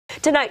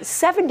Tonight,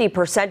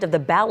 70% of the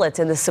ballots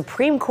in the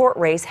Supreme Court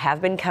race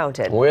have been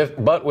counted.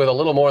 But with a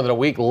little more than a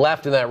week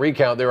left in that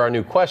recount, there are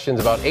new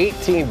questions about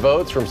 18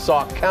 votes from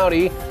Sauk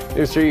County.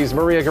 News 3's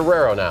Maria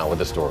Guerrero now with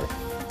the story.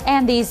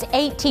 And these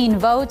 18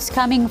 votes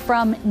coming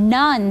from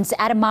nuns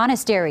at a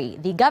monastery.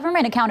 The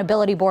Government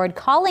Accountability Board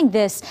calling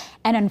this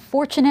an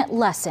unfortunate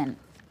lesson.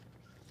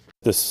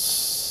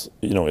 This,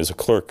 is a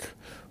clerk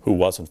who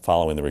wasn't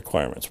following the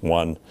requirements.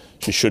 One,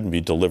 she shouldn't be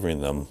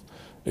delivering them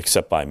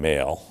except by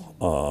mail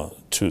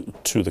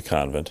to the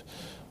convent.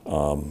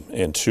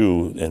 And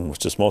two, and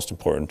which is most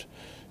important,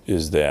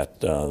 is that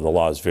the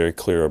law is very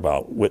clear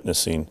about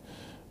witnessing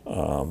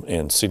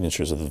and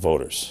signatures of the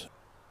voters.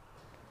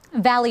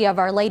 Valley of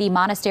Our Lady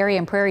Monastery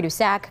in Prairie du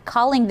Sac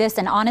calling this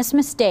an honest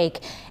mistake.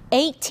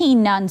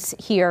 18 nuns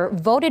here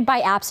voted by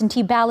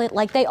absentee ballot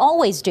like they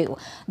always do.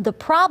 The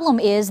problem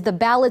is the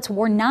ballots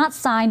were not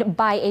signed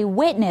by a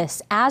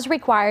witness as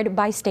required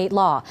by state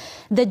law.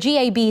 The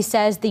GAB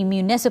says the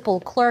municipal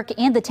clerk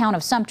in the town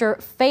of Sumter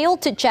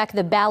failed to check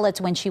the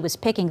ballots when she was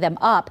picking them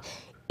up.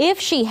 If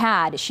she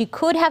had, she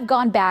could have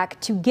gone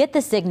back to get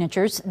the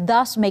signatures,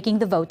 thus making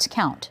the votes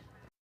count.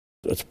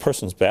 A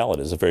person's ballot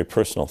is a very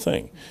personal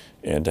thing,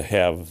 and to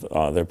have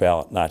their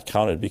ballot not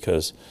counted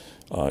because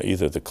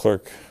either the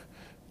clerk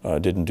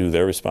didn't do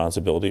their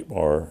responsibility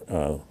or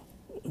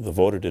the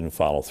voter didn't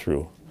follow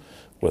through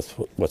with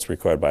what's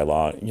required by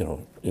law,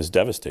 is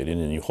devastating,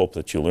 and you hope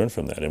that you learn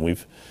from that. And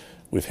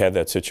we've had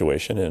that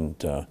situation, and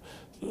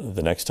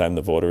the next time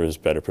the voter is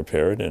better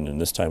prepared, and in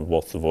this time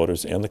both the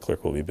voters and the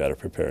clerk will be better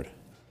prepared.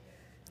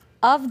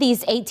 Of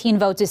these 18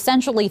 votes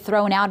essentially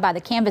thrown out by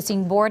the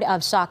canvassing board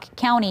of Sauk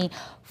County,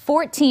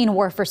 14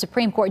 were for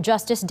Supreme Court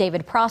Justice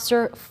David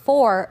Prosser,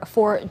 4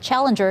 for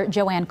challenger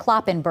Joanne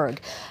Kloppenberg.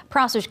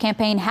 Prosser's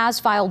campaign has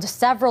filed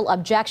several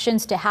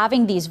objections to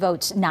having these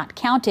votes not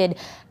counted.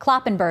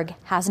 Kloppenberg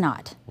has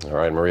not. All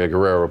right, Maria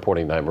Guerrero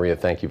reporting tonight. Maria,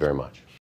 thank you very much.